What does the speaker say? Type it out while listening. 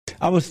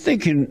I was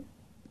thinking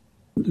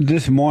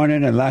this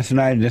morning and last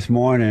night and this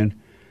morning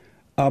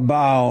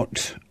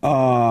about,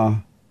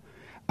 I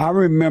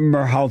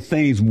remember how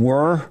things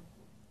were.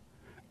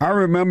 I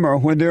remember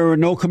when there were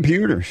no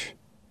computers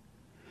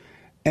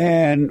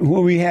and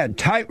when we had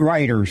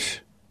typewriters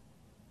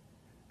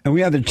and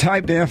we had to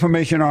type the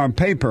information on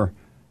paper.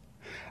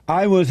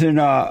 I was in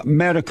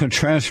medical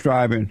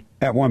transcribing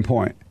at one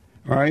point,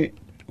 right?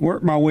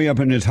 Worked my way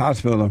up in this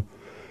hospital.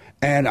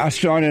 And I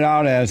started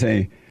out as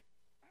a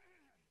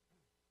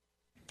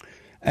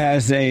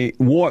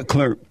ward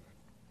clerk.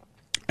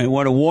 And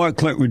what a ward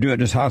clerk would do at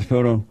this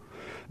hospital,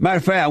 matter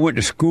of fact, I went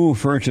to school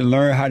first to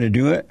learn how to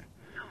do it.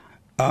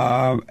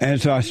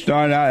 And so I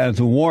started out as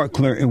a ward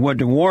clerk. And what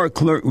the ward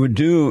clerk would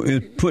do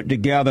is put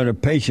together the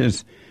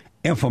patient's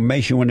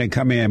information when they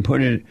come in,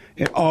 put it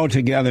all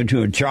together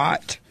into a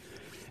chart,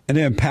 and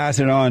then pass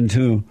it on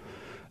to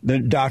the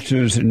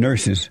doctors and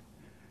nurses.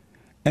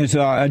 And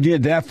so I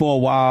did that for a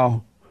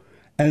while.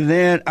 And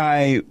then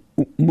I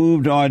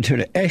moved on to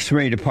the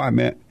X-ray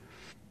department.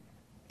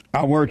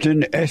 I worked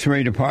in the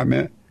X-ray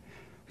department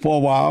for a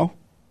while.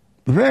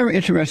 Very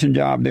interesting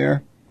job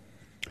there.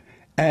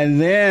 And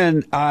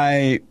then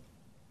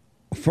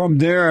from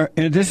there,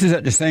 and this is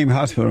at the same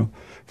hospital,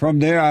 from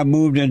there I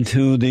moved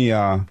into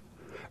the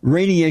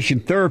radiation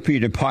therapy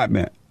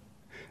department.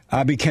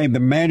 I became the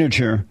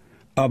manager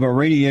of a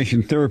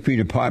radiation therapy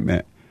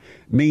department,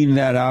 meaning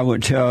that I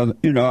would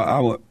I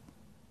would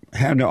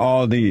handle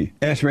all the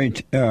X-ray,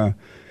 the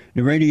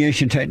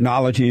radiation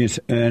technologies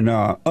and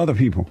other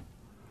people.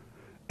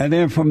 And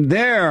then from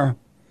there,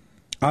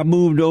 I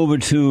moved over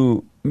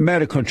to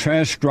medical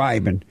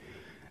transcribing.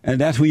 And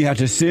that's where you have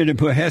to sit and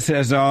put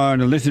headsets on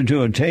and listen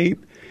to a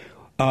tape,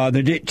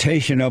 the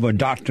dictation of a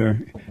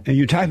doctor. And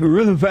you type it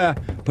really fast,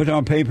 put it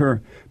on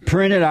paper,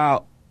 print it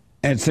out,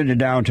 and send it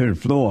down to the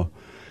floor.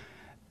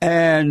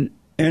 And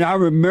I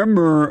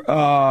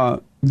remember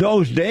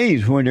those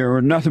days when there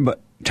were nothing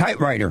but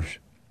typewriters,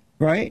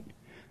 right?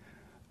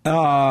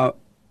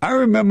 I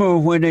remember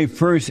when they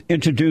first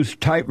introduced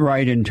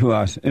typewriting to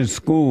us in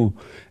school.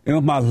 It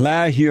was my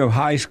last year of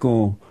high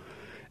school,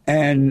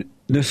 and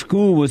the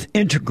school was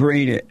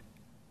integrated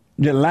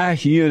the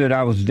last year that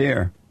I was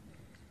there.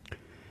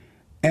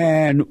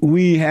 And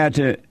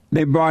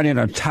they brought in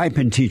a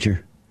typing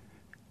teacher.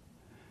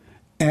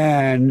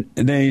 And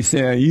they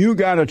said, you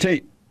got to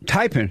take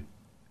typing.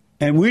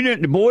 And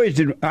the boys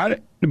did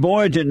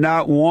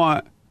not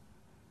want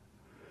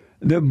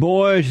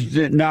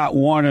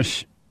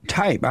us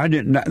type.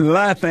 The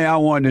last thing I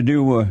wanted to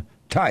do was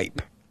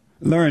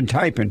learn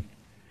typing.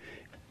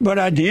 But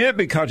I did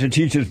because the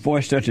teachers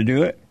forced us to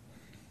do it.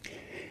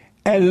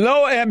 And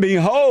lo and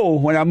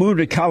behold, when I moved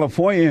to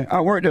California,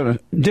 I worked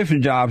at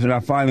different jobs and I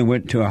finally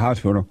went to a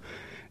hospital.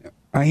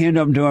 I ended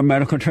up doing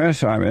medical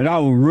transcribing. And I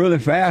was really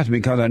fast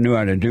because I knew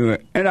how to do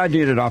it. And I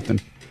did it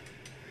often.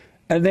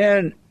 And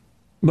then,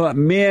 but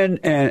men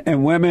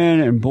and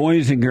women and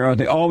boys and girls,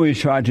 they always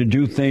tried to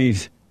do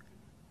things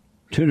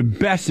to the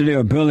best of their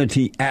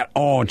ability at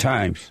all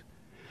times.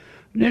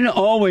 They didn't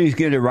always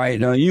get it right.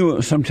 Now, you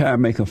will sometimes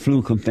make a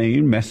fluke of thing,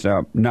 you mess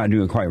up, not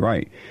do it quite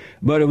right.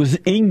 But it was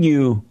in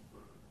you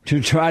to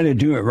try to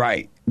do it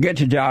right, get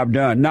the job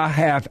done, not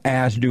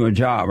half-ass do a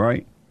job,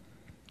 right?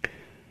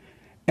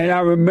 And I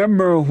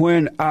remember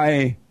when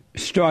I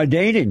started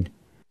dating,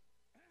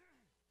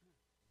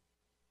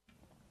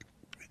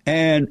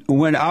 and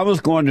when I was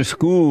going to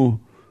school,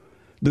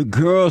 the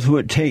girls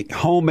would take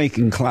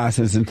homemaking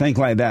classes and things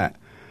like that.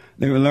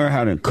 They would learn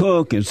how to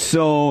cook and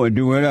sew and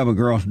do whatever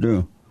girls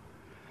do.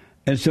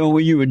 And so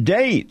when you would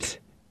date,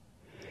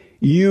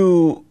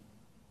 you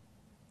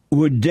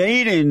were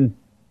dating,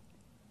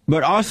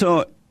 but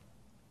also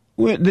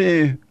with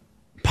the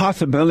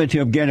possibility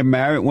of getting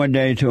married one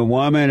day to a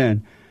woman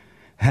and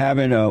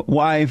having a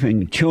wife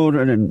and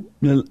children, and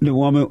the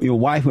woman, your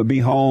wife, would be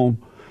home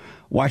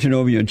watching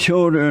over your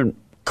children,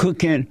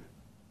 cooking,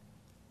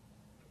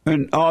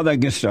 and all that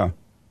good stuff.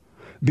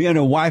 Being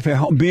a wife at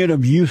home, being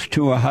of use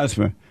to a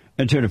husband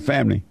and to the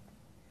family.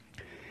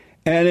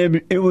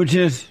 And it was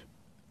just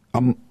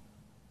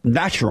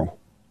natural.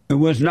 It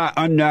was not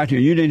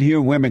unnatural. You didn't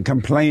hear women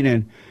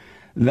complaining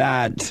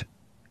that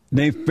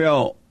they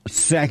felt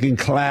second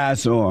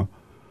class or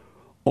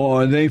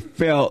they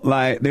felt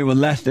like they were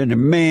less than a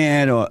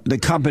man, or the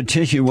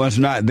competition was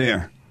not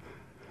there.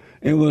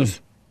 It was,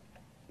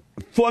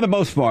 for the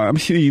most part, I'm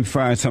sure you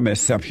find some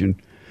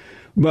exception,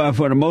 but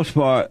for the most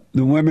part,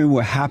 the women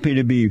were happy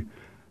to be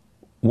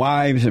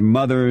wives and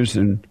mothers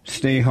and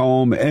stay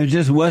home. It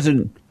just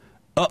wasn't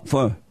up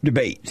for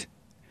debate.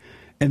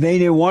 And they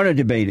didn't want to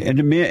debate it. And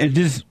the men, it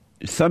just,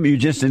 something you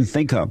just didn't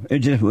think of. It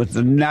just was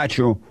the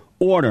natural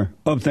order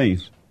of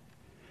things.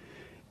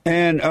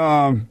 And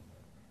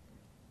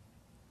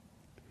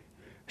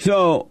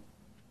so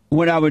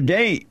when I would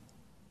date,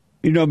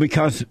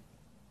 because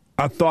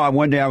I thought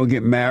one day I would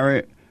get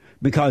married,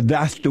 because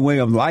that's the way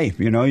of life.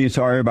 You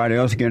saw everybody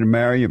else getting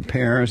married, your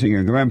parents and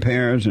your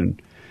grandparents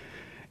and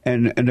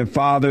the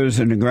fathers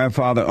and the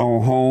grandfather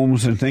own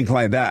homes and things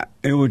like that.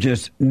 It was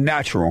just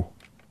natural.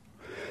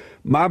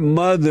 My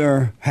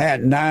mother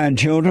had 9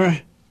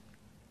 children,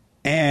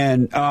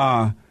 and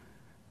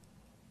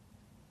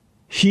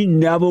she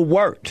never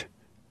worked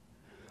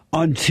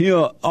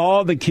until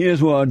all the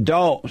kids were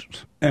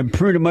adults and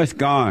pretty much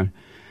gone.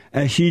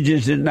 And she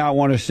just did not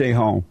want to stay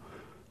home.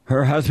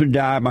 Her husband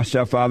died, my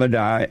stepfather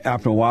died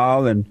after a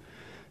while, and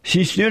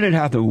she still didn't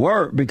have to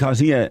work because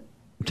he had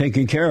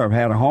taken care of,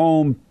 had a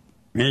home,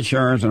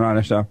 insurance, and all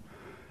that stuff.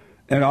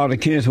 And all the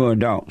kids were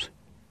adults.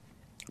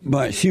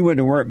 But she went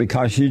to work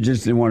because she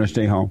just didn't want to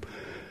stay home.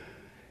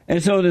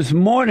 And so this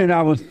morning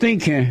I was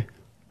thinking,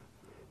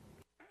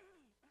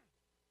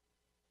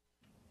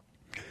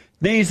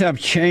 things have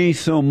changed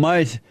so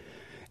much,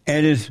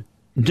 and it's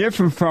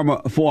different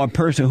for a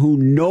person who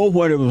knows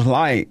what it was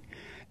like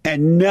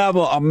and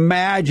never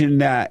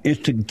imagined that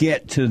it's to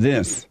get to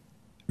this.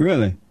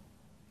 Really.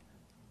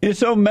 It's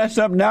so messed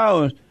up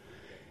now,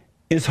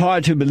 it's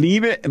hard to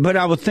believe it. But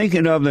I was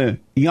thinking of the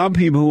young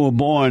people who were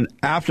born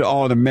after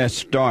all the mess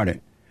started.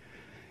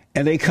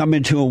 And they come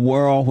into a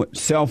world with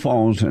cell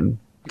phones and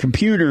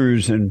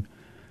computers, and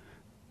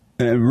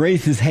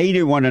races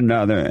hated one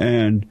another,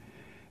 and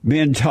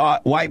being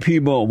taught white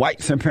people, white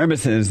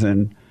supremacists,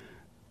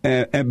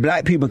 and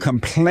black people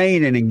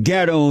complaining in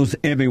ghettos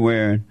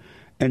everywhere.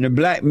 And the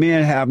black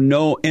men have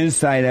no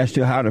insight as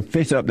to how to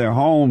fix up their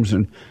homes,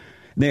 and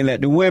they let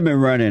the women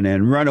run in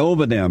and run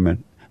over them.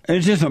 And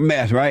it's just a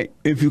mess, right?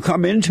 If you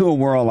come into a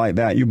world like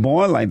that, you're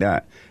born like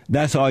that,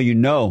 that's all you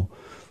know.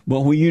 But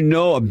when you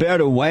know a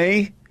better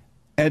way,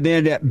 and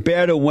then that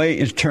better way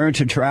is turned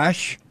to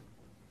trash,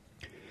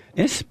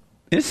 it's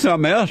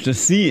something else to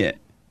see it.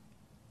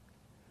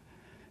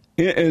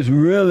 It is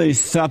really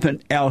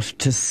something else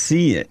to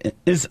see it.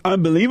 It's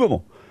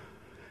unbelievable.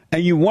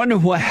 And you wonder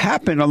what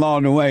happened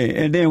along the way.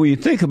 And then when you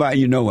think about it,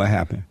 you know what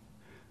happened,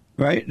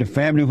 right? The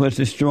family was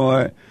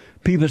destroyed.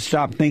 People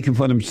stopped thinking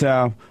for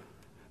themselves.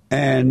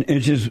 And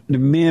it's just, the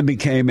men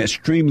became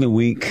extremely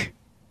weak.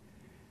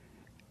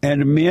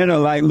 And the men are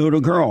like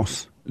little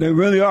girls. They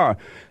really are.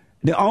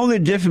 The only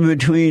difference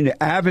between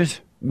the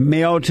average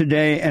male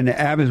today and the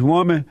average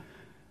woman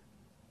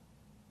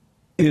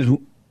is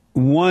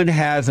one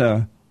has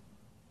a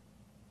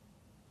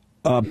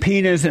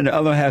penis and the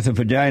other has a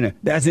vagina.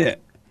 That's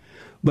it.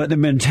 But the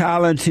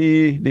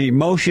mentality, the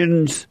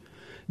emotions,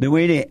 the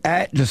way they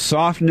act, the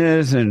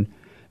softness, and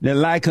the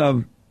lack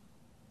of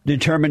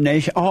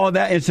determination, all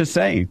that is the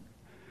same.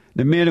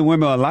 The men and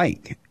women are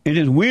alike. It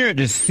is weird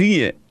to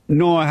see it,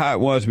 knowing how it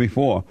was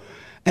before.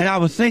 And I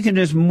was thinking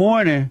this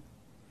morning,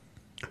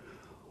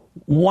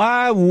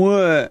 why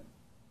would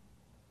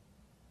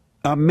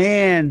a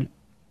man,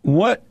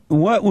 what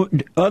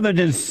would, other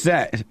than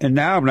sex, and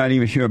now I'm not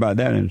even sure about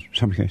that in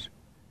some cases,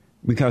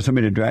 because some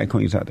of the drag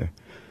queens out there.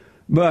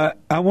 But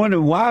I wonder,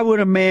 why would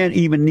a man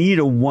even need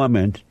a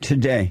woman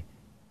today?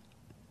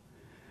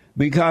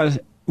 Because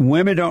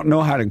women don't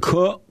know how to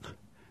cook.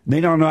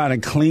 They don't know how to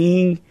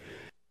clean.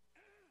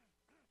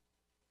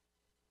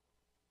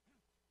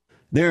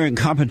 They're in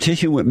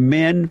competition with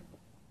men.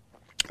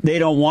 They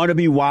don't want to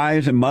be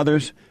wives and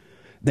mothers.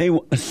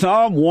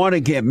 Some want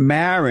to get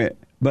married,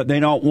 but they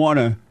don't want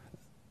to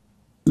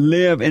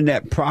live in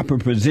that proper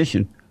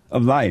position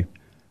of life.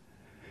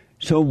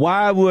 So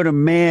why would a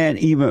man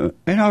even,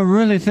 and I'm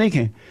really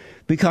thinking,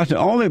 because the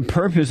only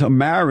purpose of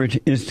marriage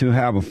is to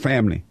have a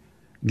family,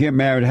 get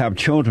married, have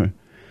children.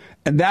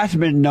 And that's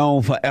been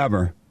known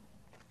forever.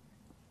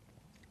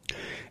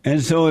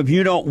 And so if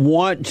you don't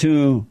want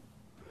to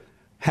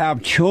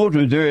have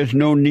children, there is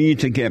no need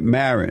to get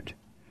married.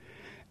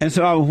 And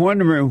so I was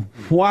wondering,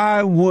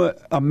 why would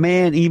a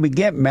man even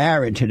get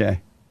married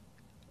today?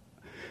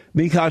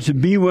 Because to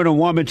be with a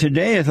woman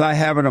today is like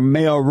having a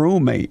male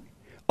roommate,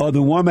 or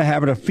the woman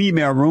having a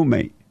female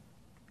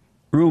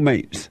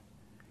roommates.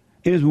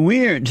 It's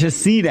weird to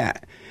see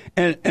that.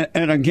 And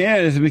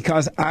again, it's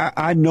because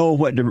I know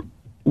what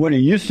it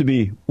used to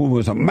be, what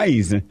was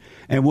amazing,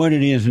 and what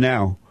it is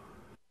now.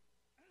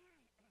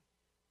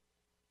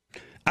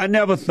 I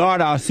never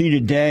thought I'd see the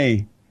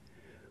day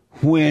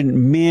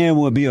when men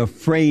would be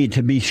afraid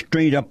to be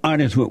straight up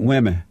honest with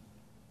women.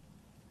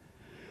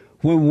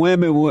 When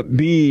women would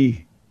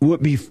be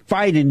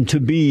fighting to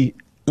be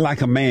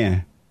like a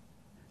man.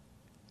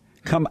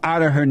 Come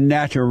out of her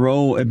natural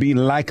role and be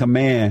like a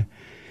man.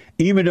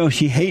 Even though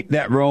she hate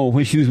that role.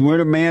 When she was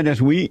with a man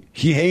that's weak,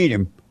 she hate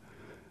him.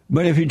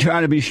 But if he try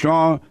to be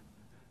strong,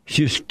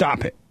 she'll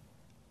stop it.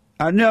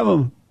 I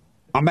never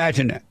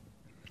imagined that.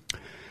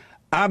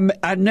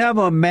 I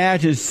never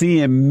imagined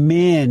seeing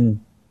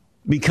men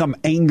become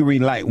angry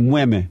like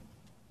women.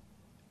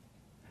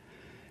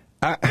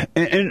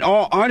 In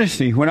all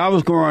honesty, when I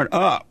was growing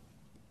up,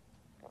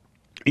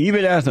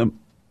 even as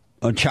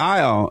a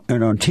child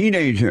and a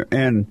teenager,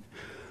 and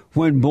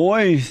when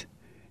boys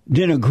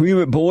didn't agree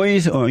with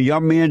boys, or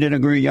young men didn't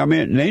agree with young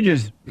men, they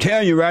just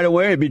tell you right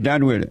away and be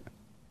done with it.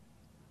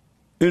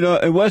 You know,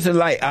 it wasn't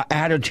like an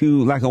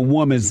attitude, like a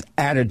woman's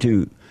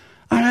attitude.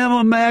 I never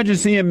imagined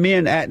seeing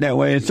men act that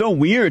way. It's so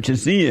weird to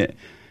see it.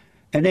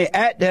 And they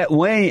act that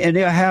way, and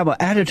they'll have an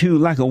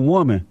attitude like a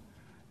woman.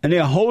 And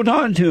they'll hold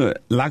on to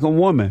it like a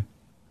woman.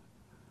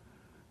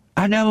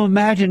 I never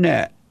imagined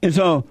that. And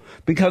so,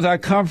 because I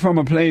come from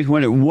a place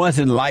when it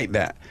wasn't like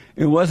that.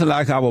 It wasn't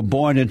like I was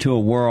born into a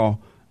world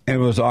and it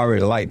was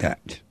already like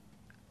that.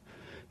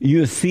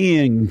 You're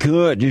seeing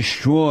good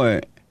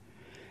destroyed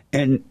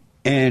and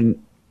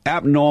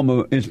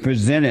abnormal is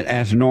presented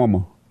as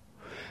normal.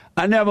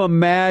 I never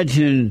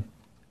imagined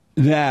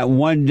that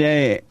one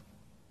day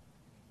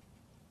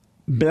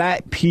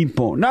black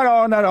people, not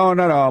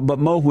all, but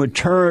most would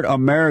turn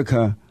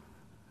America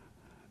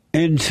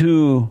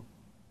into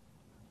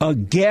a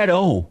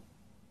ghetto,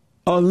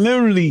 a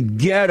literally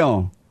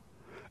ghetto.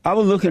 I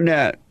was looking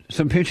at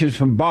some pictures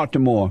from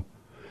Baltimore.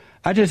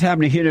 I just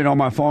happened to hit it on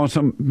my phone.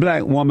 Some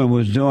black woman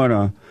was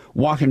doing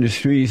walking the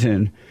streets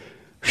and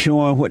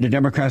showing what the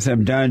Democrats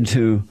have done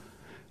to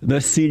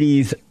the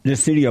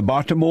city of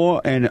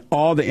Baltimore and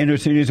all the inner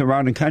cities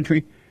around the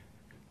country.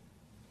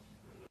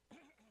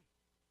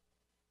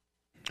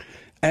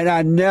 And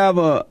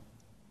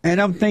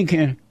I'm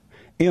thinking,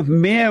 if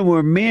men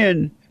were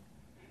men,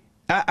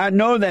 I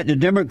know that the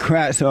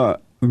Democrats are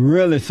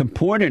really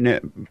supporting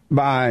it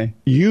by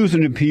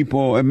using the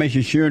people and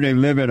making sure they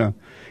live in a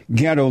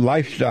ghetto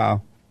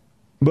lifestyle.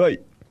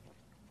 But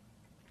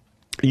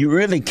you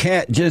really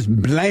can't just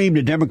blame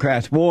the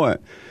Democrats for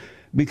it,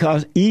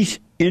 because each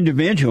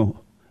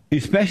individual,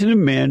 especially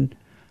men,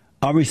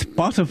 are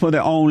responsible for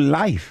their own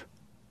life.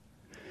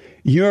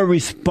 You're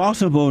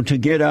responsible to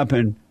get up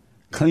and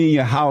clean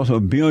your house or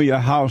build your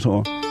house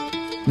or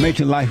make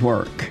your life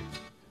work.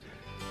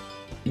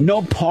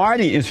 No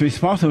party is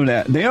responsible for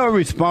that. They are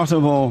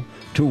responsible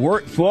to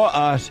work for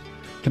us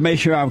to make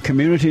sure our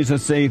communities are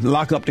safe,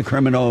 lock up the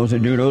criminals,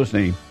 and do those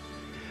things.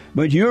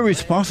 But you're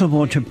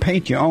responsible to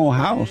paint your own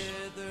house.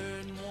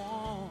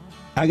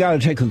 I got to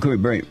take a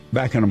quick break.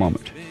 Back in a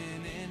moment.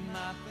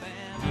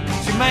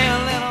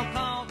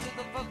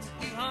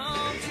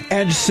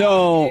 And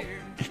so,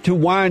 to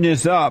wind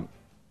this up,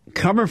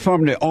 coming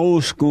from the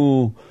old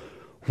school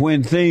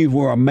when things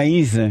were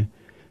amazing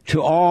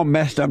to all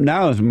messed up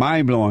now is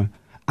mind-blowing.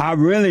 I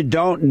really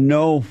don't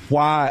know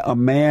why a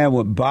man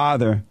would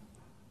bother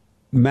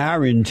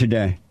marrying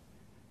today.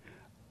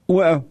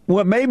 Well,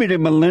 maybe the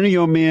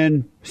millennial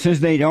men, since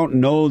they don't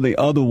know the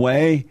other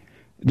way,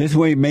 this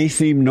way may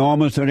seem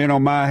normal, so they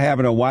don't mind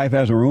having a wife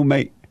as a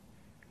roommate.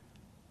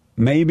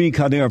 Maybe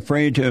because they're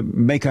afraid to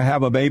make her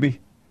have a baby.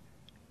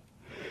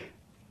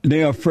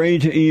 They're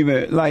afraid to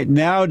even, like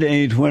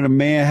nowadays, when a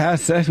man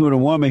has sex with a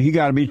woman, he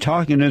got to be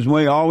talking his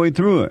way all the way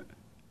through it.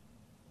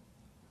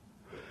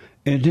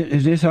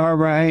 Is this all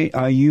right?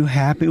 Are you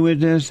happy with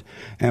this?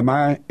 Am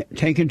I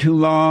taking too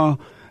long?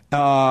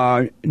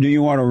 Do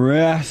you want to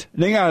rest?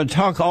 They got to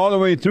talk all the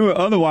way through it.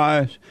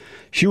 Otherwise,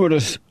 she would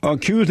have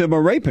accused him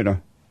of raping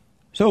her.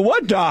 So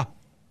what the?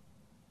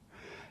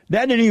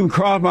 That didn't even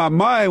cross my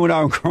mind when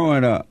I was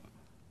growing up.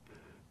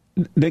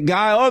 The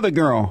guy or the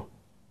girl.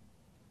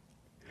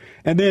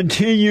 And then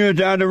 10 years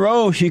down the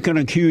road, she can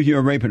accuse you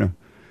of raping her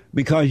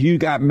because you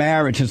got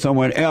married to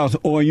someone else,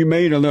 or you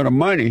made a little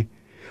money,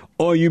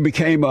 or you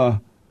became a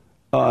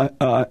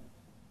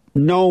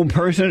known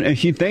person and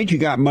she thinks you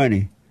got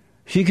money.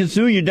 She can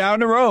sue you down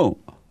the road.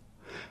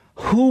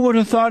 Who would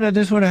have thought that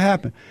this would have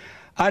happened?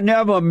 I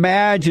never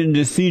imagined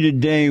to see the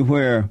day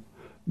where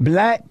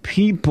black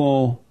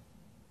people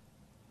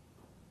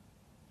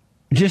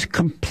just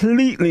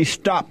completely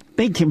stop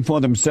thinking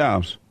for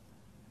themselves.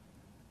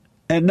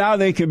 And now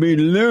they can be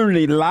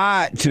literally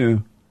lied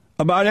to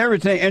about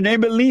everything, and they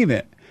believe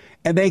it.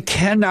 And they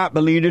cannot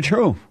believe the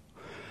truth.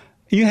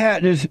 You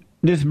had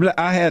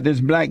I had this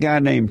black guy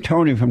named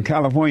Tony from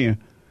California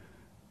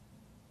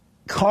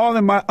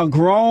calling a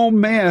grown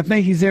man, I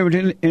think he's in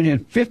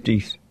his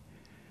 50s,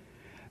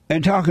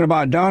 and talking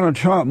about Donald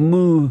Trump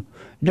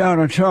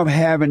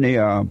having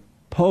the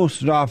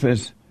post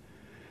office,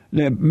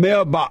 the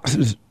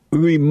mailboxes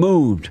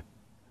removed.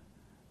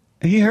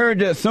 He heard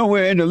that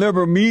somewhere in the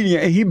liberal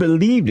media, and he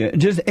believed it,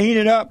 just ate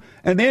it up,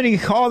 and then he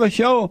called the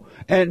show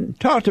and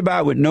talked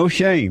about it with no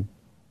shame.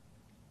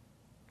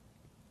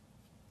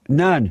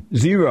 None.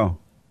 Zero.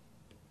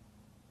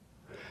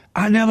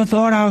 I never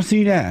thought I would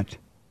see that.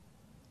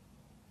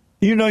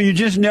 You know, you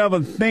just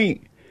never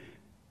think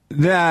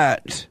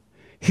that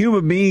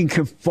human beings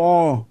could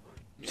fall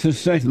to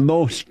such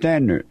low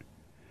standard.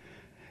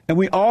 And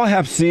we all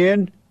have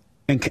sinned,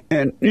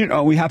 and you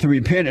know, we have to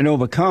repent and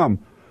overcome.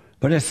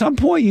 But at some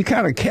point, you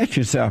kind of catch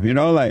yourself, you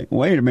know, like,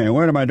 wait a minute,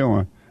 what am I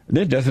doing?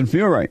 This doesn't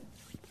feel right.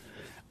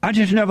 I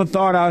just never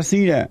thought I'd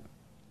see that.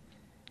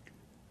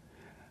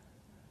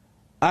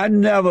 I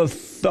never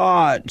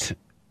thought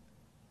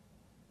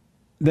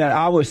that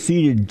I would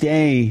see the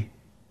day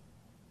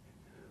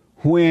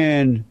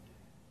when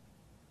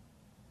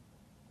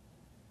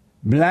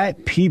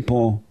black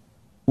people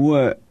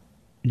would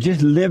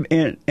just live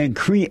in and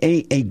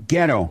create a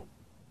ghetto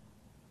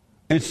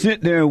and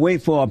sit there and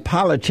wait for a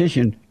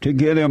politician to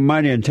give them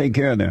money and take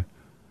care of them.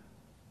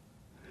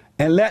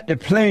 And let the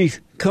place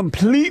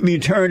completely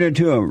turn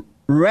into a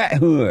rat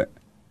hood.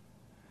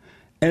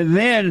 And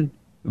then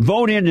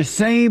vote in the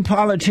same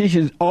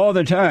politicians all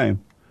the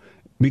time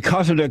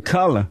because of their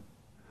color,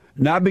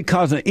 not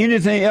because of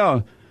anything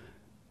else.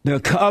 their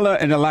color,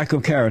 and the lack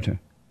of character.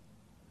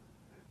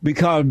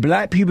 Because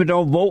black people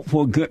don't vote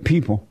for good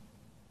people.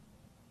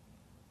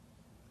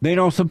 They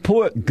don't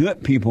support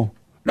good people.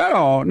 Not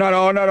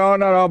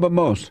all, but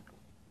most.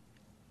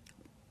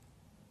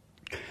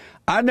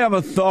 I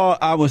never thought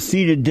I would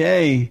see the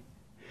day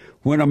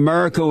when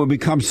America would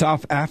become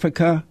South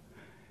Africa,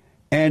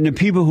 and the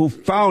people who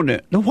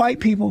founded, the white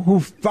people who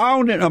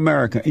founded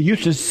America, and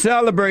used to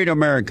celebrate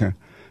America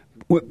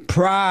with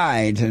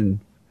pride and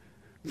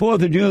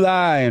 4th of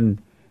July and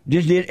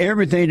just did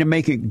everything to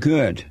make it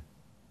good.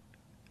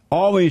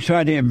 Always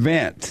tried to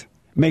invent,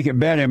 make it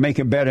better, make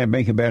it better,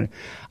 make it better.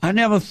 I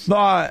never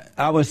thought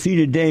I would see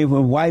the day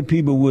when white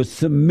people would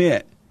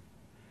submit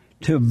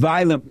to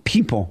violent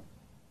people.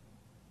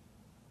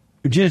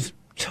 Just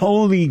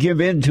totally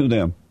give in to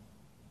them.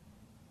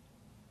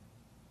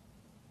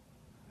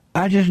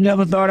 I just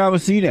never thought I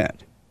would see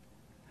that.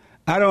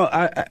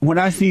 When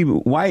I see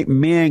white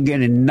men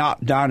getting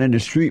knocked out in the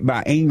street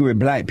by angry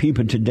black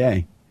people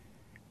today,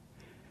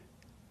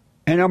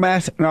 and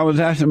I was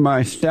asking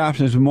my staff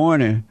this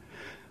morning,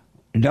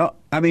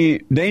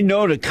 they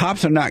know the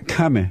cops are not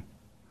coming.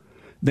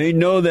 They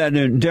know that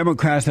the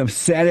Democrats have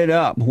set it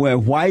up where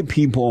white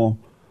people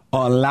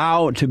are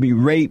allowed to be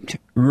raped.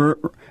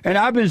 And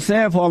I've been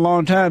saying for a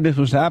long time this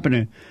was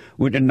happening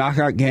with the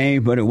knockout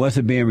game, but it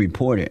wasn't being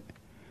reported.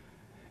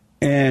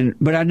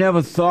 But I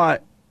never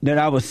thought that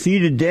I would see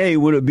the day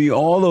would it be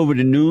all over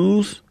the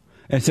news,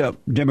 except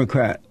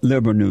Democrat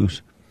liberal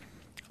news,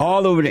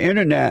 all over the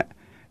internet,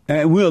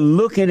 and we're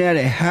looking at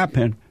it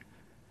happen,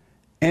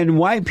 and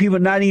white people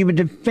not even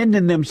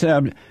defending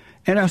themselves.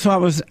 And so I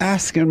was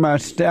asking my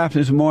staff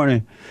this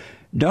morning,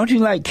 don't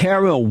you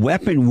carry a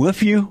weapon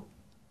with you?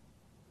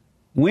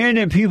 When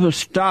did people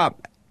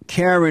stop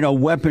carrying a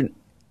weapon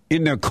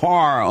in their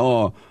car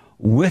or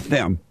with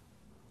them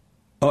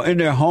or in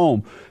their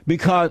home?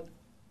 Because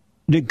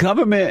the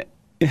government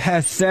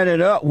has set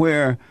it up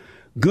where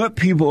good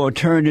people are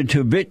turned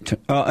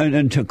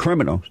into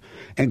criminals,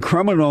 and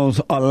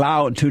criminals are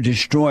allowed to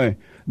destroy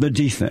the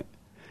decent.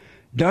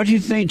 Don't you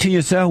think to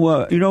yourself,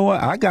 well, you know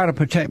what? I got to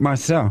protect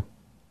myself.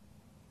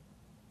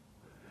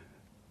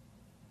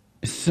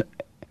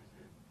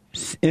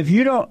 If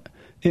you don't,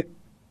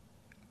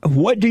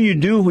 what do you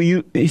do when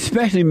you,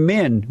 especially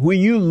men, when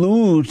you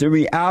lose the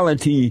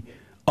reality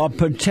of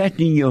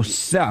protecting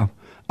yourself?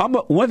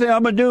 One thing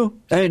I'm going to do,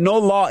 there ain't no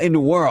law in the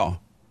world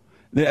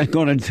that's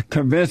going to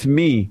convince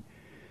me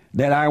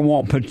that I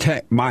won't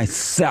protect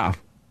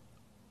myself.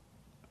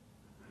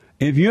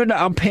 If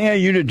I'm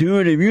paying you to do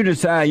it, if you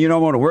decide you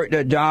don't want to work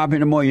that job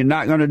anymore, you're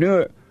not going to do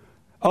it.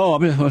 Oh,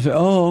 I'm just going to say,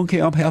 oh, okay,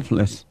 I'm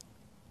helpless.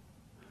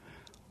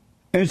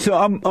 And so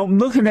I'm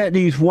looking at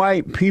these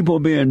white people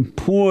being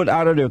pulled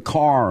out of their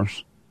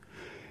cars,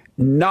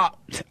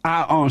 knocked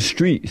out on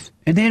streets,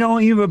 and they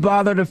don't even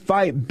bother to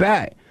fight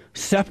back.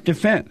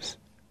 Self-defense.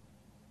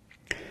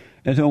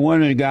 And so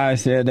one of the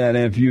guys said that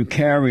if you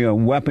carry a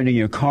weapon in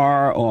your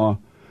car, or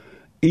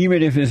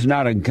even if it's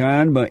not a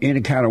gun, but any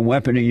kind of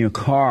weapon in your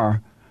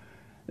car,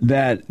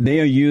 that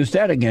they'll use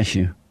that against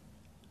you.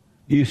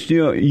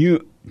 To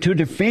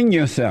defend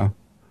yourself,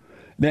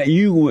 that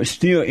you would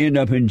still end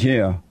up in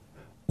jail.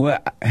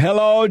 Well,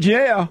 hello,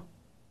 jail.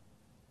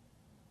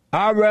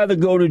 I'd rather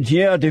go to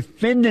jail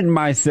defending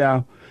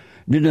myself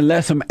than to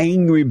let some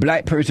angry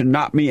black person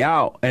knock me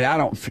out and I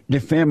don't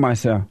defend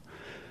myself.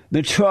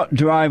 The truck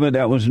driver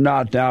that was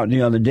knocked out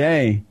the other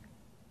day,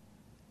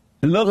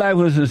 it looked like it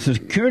was a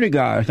security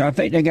guard. I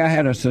think the guy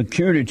had a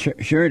security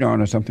shirt on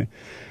or something.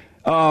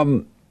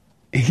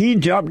 He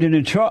jumped in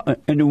the truck,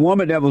 and the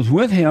woman that was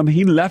with him,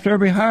 he left her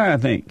behind, I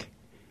think,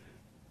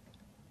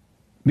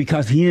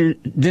 because he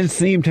didn't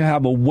seem to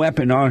have a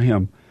weapon on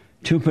him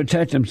to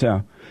protect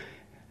himself.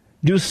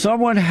 Do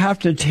someone have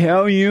to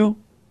tell you,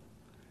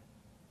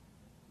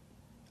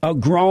 a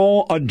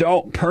grown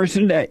adult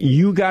person, that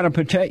you got to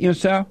protect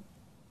yourself?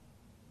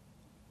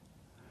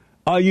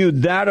 Are you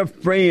that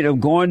afraid of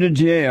going to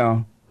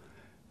jail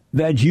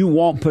that you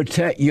won't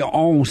protect your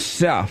own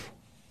self,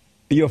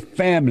 your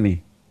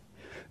family?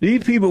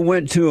 These people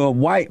went to a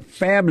white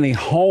family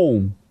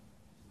home,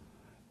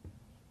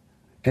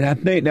 and I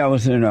think that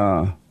was in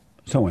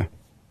somewhere.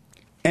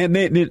 And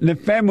the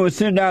family was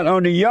sitting out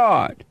on the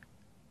yard.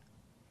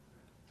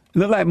 It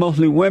looked like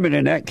mostly women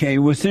in that case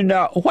were sitting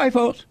out, white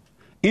folks,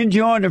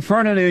 enjoying the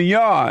front of their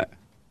yard.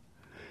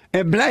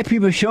 And black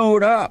people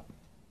showed up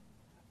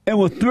and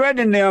were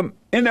threatening them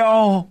in their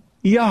own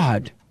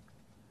yard.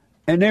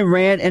 And they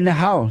ran in the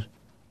house,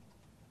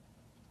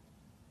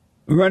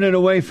 running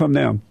away from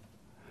them.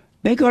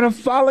 They're going to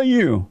follow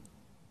you.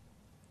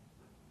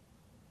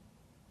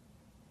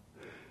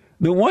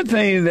 The one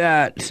thing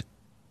that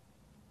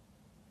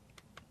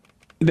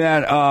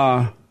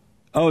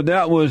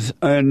was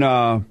in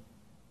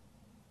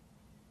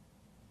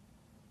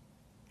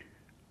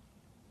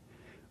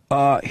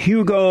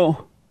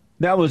Hugo,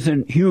 that was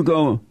in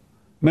Hugo,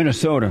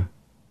 Minnesota.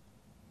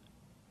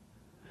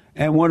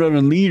 And one of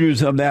the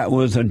leaders of that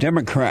was a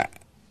Democrat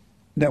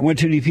that went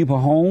to these people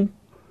home,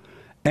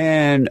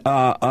 and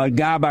a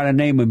guy by the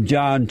name of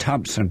John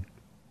Thompson.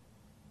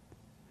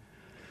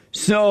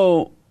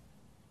 So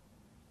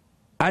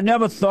I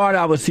never thought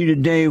I would see the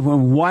day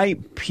when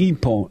white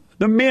people,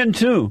 the men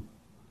too,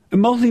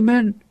 and mostly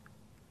men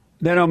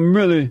that I'm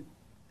really,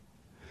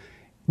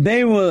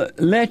 they will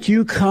let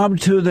you come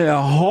to their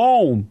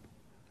home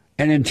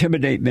and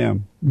intimidate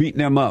them, beat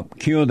them up,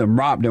 kill them,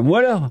 rob them,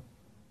 whatever.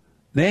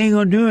 They ain't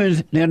gonna do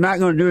it. They're not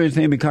gonna do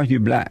anything because you're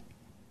black.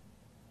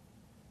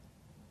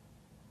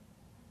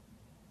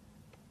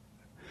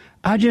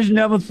 I just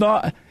never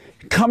thought,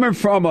 coming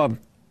from a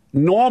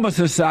normal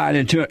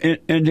society to,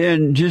 and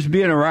then just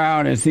being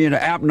around and seeing an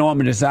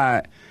abnormal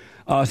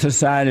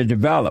society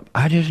develop,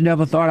 I just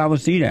never thought I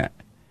would see that.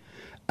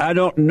 I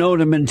don't know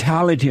the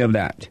mentality of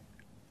that.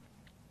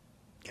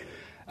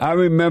 I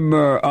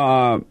remember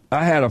I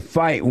had a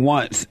fight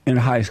once in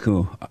high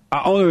school.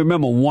 I only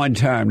remember one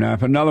time. Now,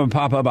 if another one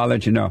pop up, I'll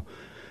let you know.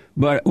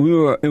 But we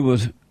were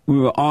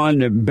on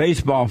the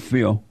baseball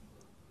field,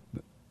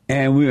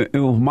 and it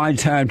was my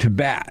time to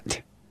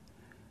bat.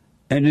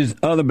 And this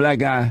other black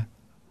guy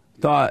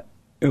thought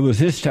it was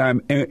his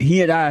time, and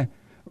he and I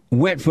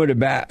went for the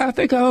bat. I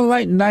think I was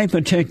like 9th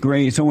or 10th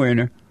grade, somewhere in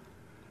there.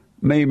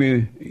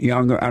 Maybe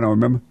younger, I don't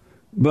remember.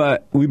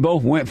 But we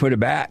both went for the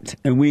bat,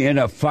 and we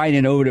ended up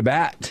fighting over the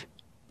bat.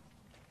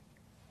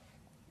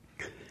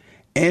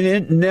 And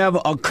it never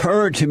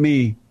occurred to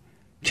me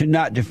to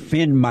not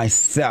defend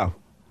myself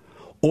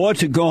or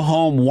to go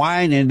home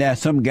whining that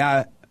some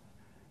guy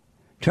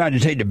tried to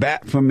take the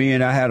bat from me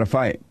and I had a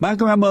fight. My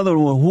grandmother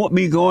would whoop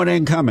me going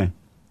and coming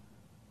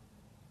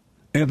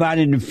if I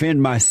didn't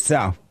defend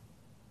myself.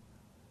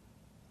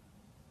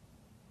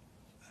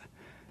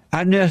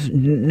 I just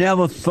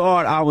never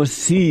thought I would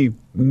see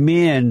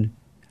men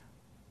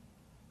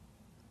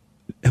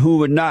who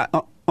would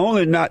not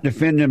only not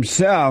defend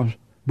themselves,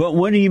 but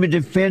wouldn't even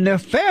defend their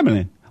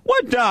family.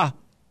 What the?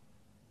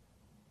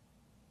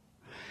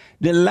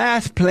 The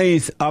last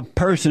place a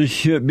person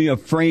should be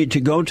afraid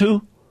to go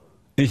to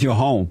is your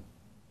home.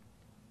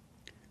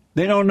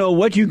 They don't know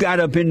what you got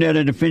up in there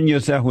to defend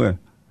yourself with.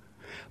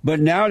 But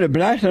now the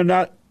blacks are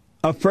not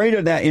afraid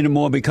of that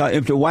anymore, because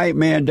if the white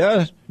man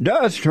does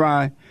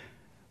try,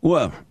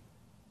 well,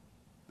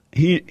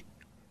 he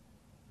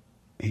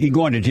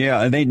going to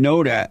jail, and they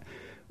know that.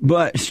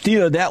 But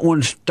still, that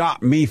wouldn't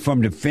stop me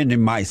from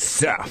defending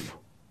myself.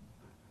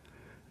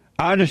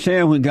 I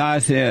understand when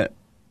God said,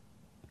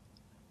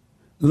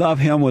 love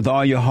him with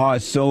all your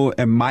heart, soul,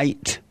 and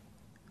might,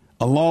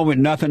 along with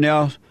nothing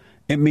else.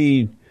 It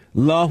means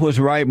love what's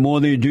right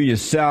more than you do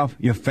yourself,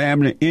 your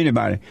family,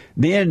 anybody.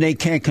 Then they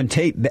can't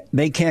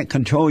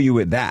control you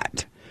with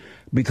that,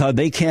 because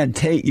they can't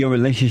take your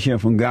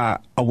relationship from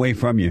God away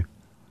from you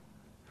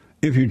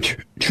if you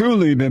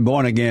truly been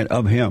born again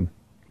of him.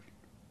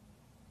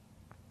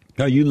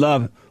 So you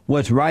love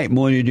what's right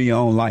more than you do your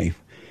own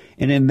life.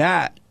 And in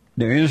that,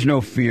 there is no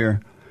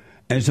fear.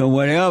 And so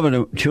whatever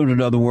the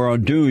children of the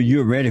world do,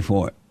 you're ready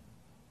for it.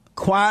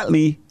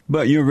 Quietly,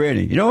 but you're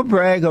ready. You don't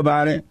brag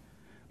about it,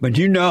 but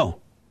you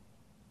know.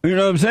 You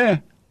know what I'm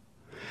saying?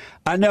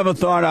 I never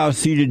thought I would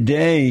see the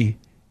day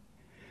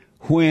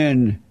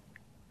when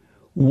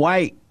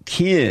white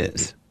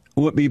kids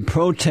would be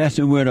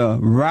protesting with a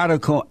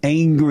radical,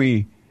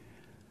 angry,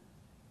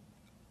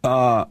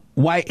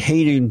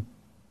 white-hating,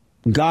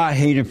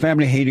 God-hating,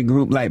 family-hating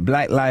group like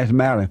Black Lives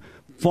Matter.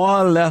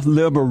 Far left,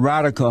 liberal,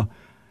 radical,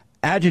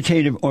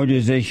 agitative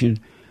organization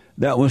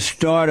that was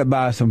started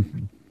by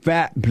some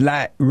fat,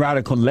 black,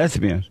 radical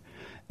lesbians.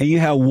 And you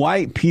have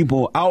white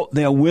people out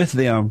there with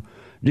them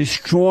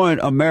destroying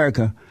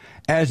America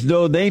as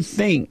though they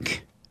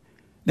think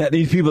that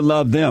these people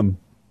love them.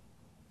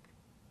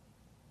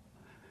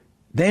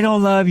 They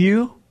don't love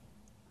you.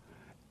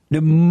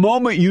 The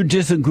moment you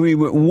disagree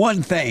with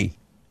one thing,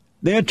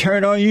 they'll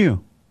turn on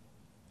you.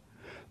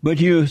 But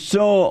you're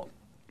so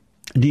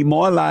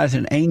demoralized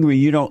and angry,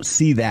 you don't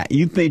see that.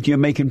 You think you're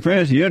making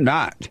friends. You're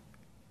not.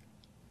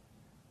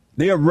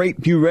 They'll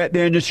rape you right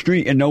there in the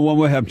street and no one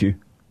will help you.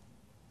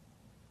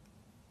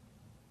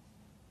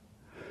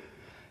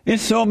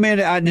 It's so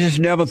many, I just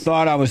never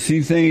thought I would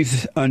see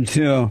things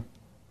until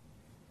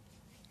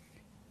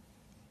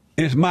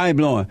it's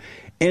mind-blowing.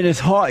 And it's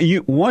hard.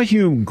 Once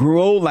you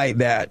grow like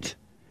that,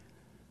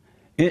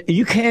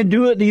 you can't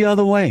do it the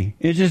other way.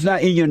 It's just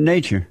not in your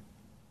nature.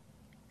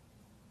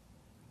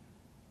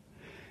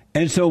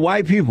 And so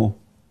white people,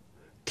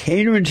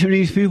 catering to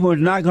these people is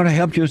not going to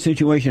help your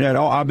situation at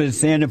all. I've been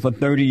saying it for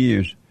 30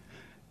 years.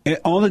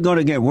 It's only going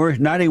to get worse.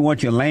 Now they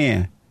want your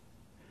land.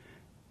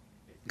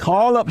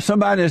 Call up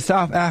somebody in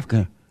South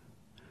Africa.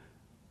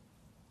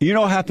 You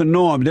don't have to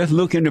know them. Just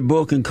look in the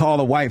book and call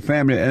a white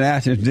family and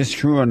ask if this is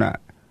true or not.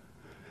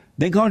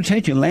 They're going to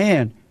take your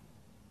land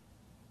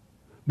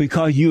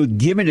because you're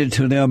giving it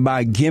to them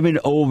by giving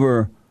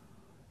over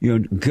your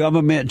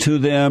government to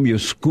them, your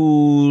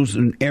schools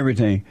and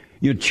everything,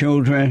 your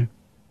children.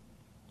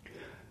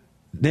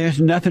 There's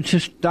nothing to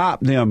stop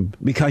them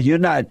because you're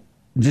not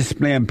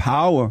displaying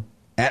power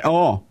at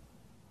all.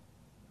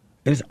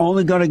 It's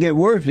only going to get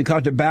worse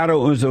because the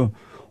battle is a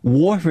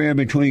warfare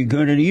between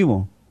good and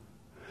evil.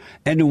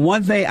 And the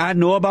one thing I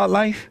know about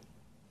life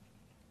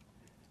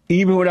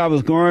even when I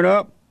was growing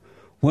up,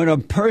 when a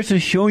person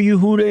show you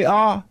who they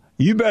are,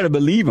 you better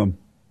believe them.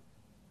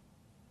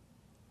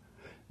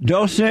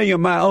 Don't say in your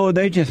mind, oh,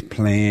 they just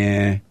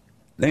playing.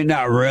 They're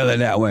not really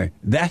that way.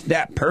 That's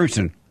that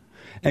person.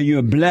 And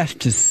you're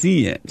blessed to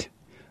see it.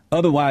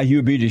 Otherwise,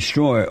 you'll be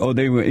destroyed, or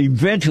they will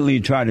eventually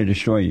try to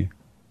destroy you.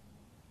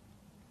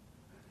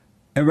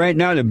 And right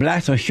now, the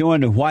blacks are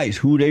showing the whites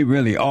who they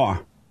really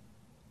are.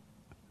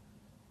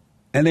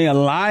 And they are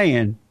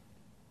lying.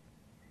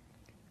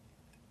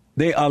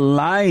 They are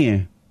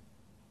lying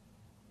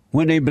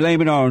when they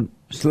blame it on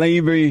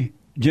slavery,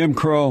 Jim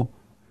Crow,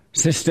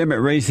 systemic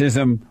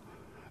racism,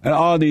 and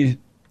all these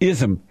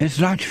isms. It's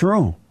not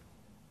true.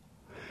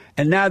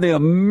 And now they are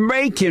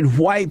making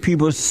white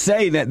people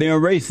say that they are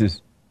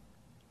racist.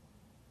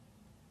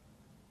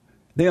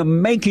 They are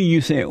making you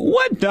say,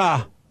 what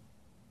the?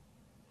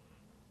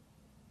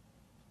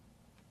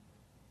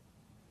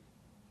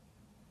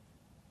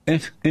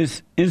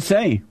 It's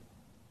insane.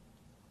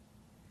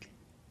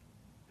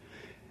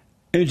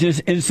 It's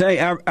just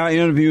insane. I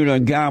interviewed a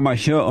guy on my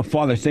show, a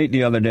Father State,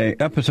 the other day,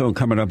 episode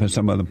coming up at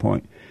some other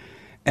point.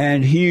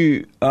 And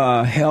he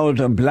held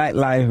a Black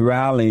Lives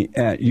rally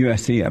at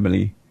USC, I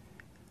believe.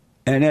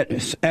 And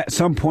at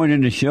some point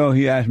in the show,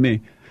 he asked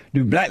me,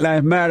 do Black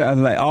Lives matter? I was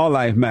like, all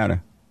lives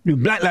matter. Do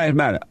Black Lives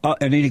matter? And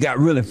then he got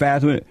really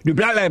fast with it. Do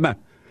Black Lives matter?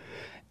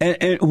 And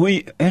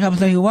I was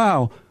thinking,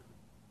 wow,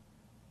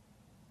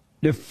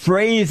 the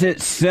phrase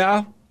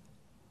itself,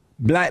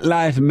 Black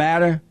Lives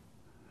Matter,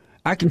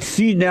 I can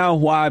see now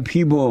why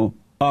people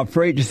are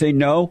afraid to say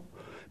no,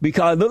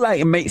 because it looks like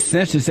it makes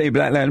sense to say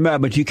Black Lives Matter,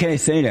 but you can't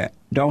say that.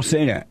 Don't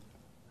say that.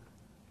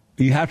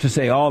 You have to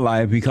say all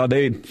lives because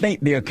they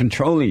think they're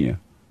controlling you,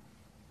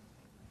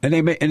 and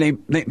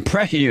they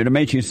pressure you to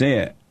make you say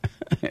it.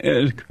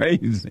 It's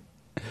crazy.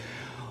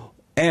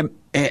 And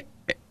if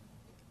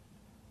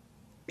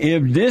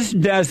this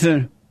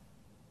doesn't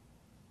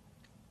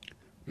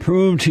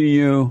prove to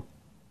you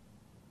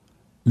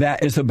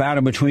that it's a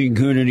battle between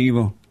good and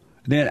evil,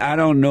 then I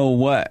don't know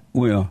what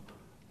will.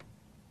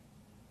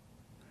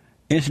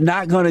 It's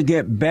not going to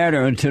get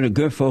better until the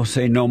good folks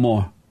say no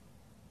more.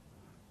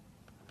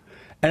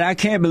 And I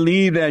can't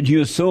believe that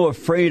you're so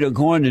afraid of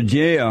going to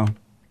jail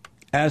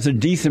as a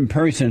decent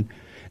person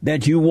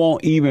that you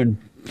won't even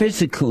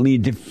physically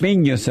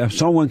defend yourself.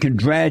 Someone can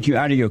drag you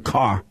out of your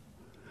car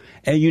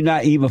and you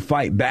not even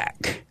fight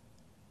back.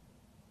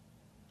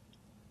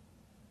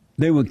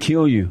 They will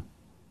kill you.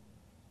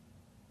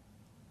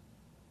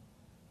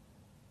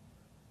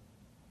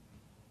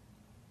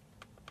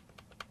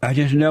 I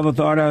just never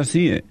thought I'd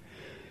see it.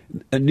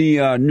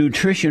 The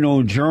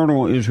Nutritional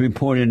Journal is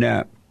reporting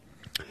that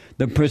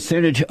the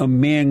percentage of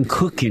men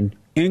cooking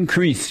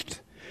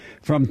increased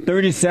from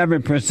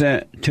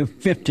 37% to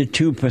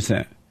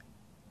 52%.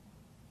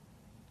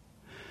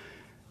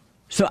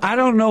 So I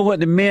don't know what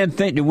the men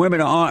think the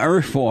women are on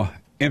earth for,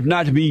 if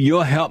not to be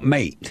your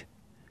helpmate,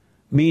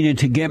 meaning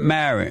to get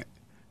married,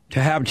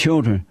 to have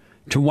children,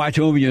 to watch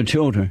over your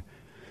children,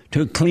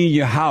 to clean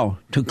your house,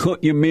 to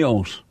cook your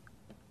meals.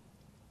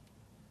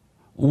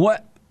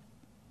 What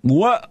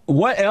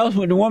else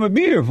would the woman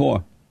be here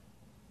for?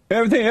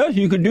 Everything else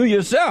you can do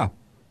yourself.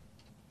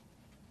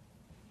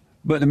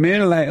 But the men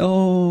are like,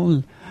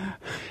 oh,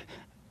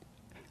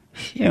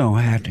 you don't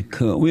have to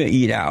cook. We'll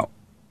eat out.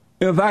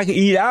 If I can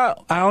eat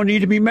out, I don't need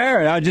to be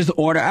married. I'll just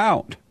order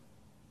out.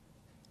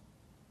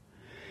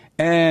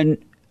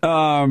 And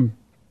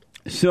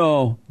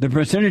so the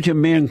percentage of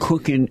men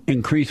cooking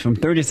increased from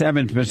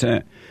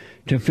 37%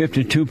 to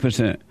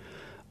 52%.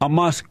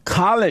 Amongst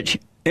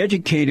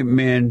college-educated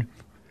men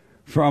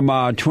from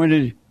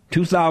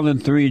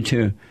 2003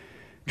 to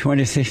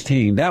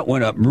 2016, that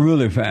went up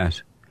really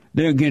fast.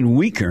 They're getting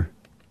weaker.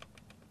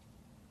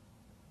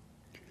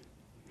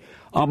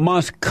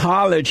 Amongst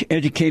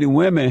college-educated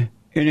women,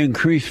 it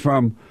increased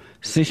from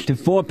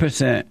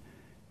 64%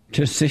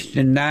 to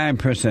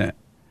 69%.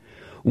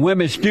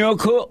 Women still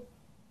cook,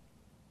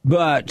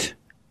 but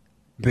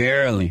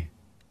barely.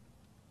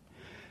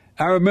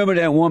 I remember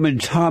that woman,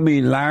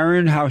 Tommy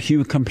Lyron, how she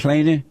was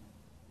complaining.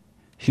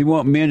 She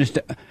want men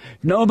to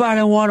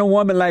nobody want a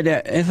woman like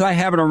that. It's like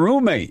having a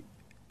roommate.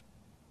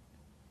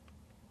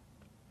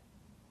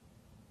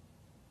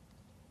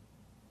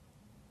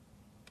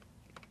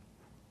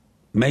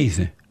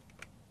 Amazing.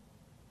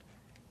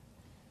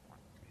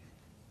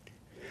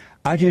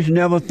 I just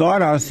never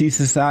thought I'd see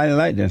society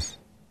like this.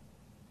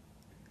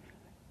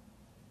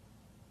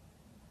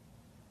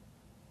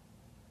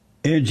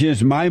 It's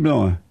just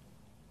mind-blowing.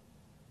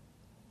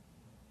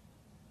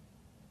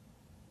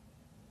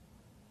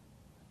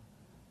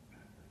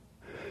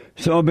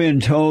 So I've been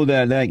told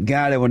that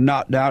guy that was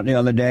knocked out the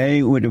other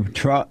day with the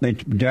truck, they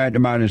dragged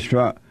him out of his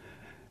truck,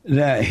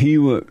 that he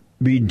would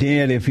be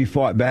dead if he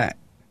fought back.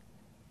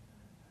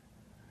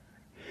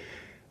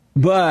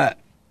 But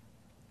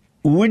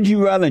wouldn't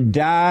you rather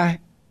die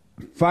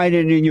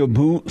fighting in your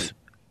boots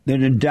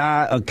than to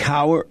die a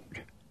coward?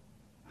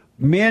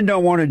 Men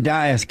don't want to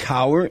die as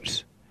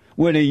cowards.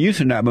 Well, they used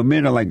to not, but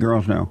men are like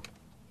girls now.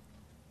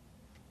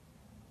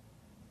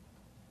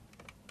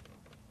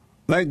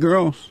 like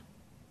girls.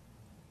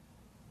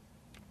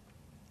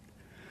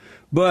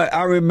 But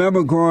I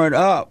remember growing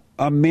up,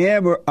 a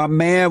man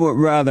would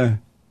rather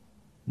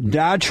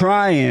die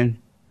trying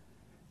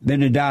than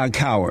to die a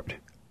coward.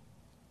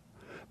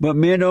 But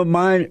men don't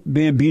mind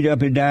being beat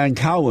up and dying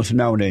cowards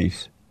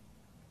nowadays.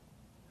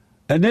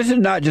 And this is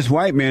not just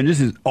white men. This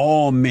is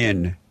all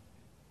men.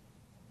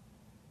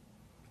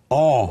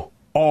 All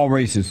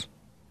races.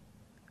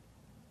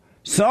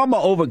 Some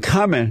are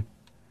overcoming.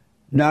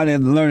 Now they're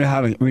learning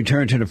how to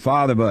return to the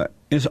Father, but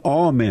it's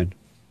all men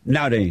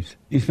nowadays,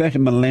 especially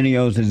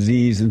millennials,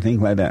 disease, and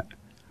things like that.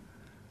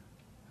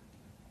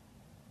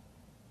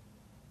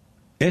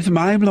 It's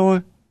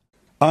mind-blowing.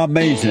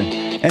 Amazing.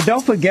 And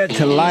don't forget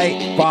to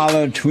like,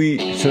 follow,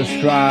 tweet,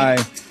 subscribe,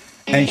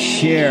 and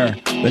share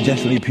the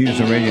JLP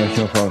Peterson Radio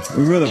Show, folks.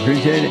 We really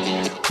appreciate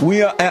it.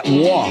 We are at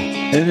war.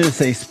 It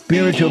is a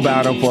spiritual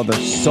battle for the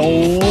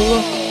soul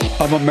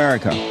of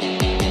America.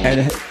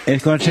 And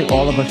it's going to take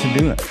all of us to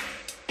do it.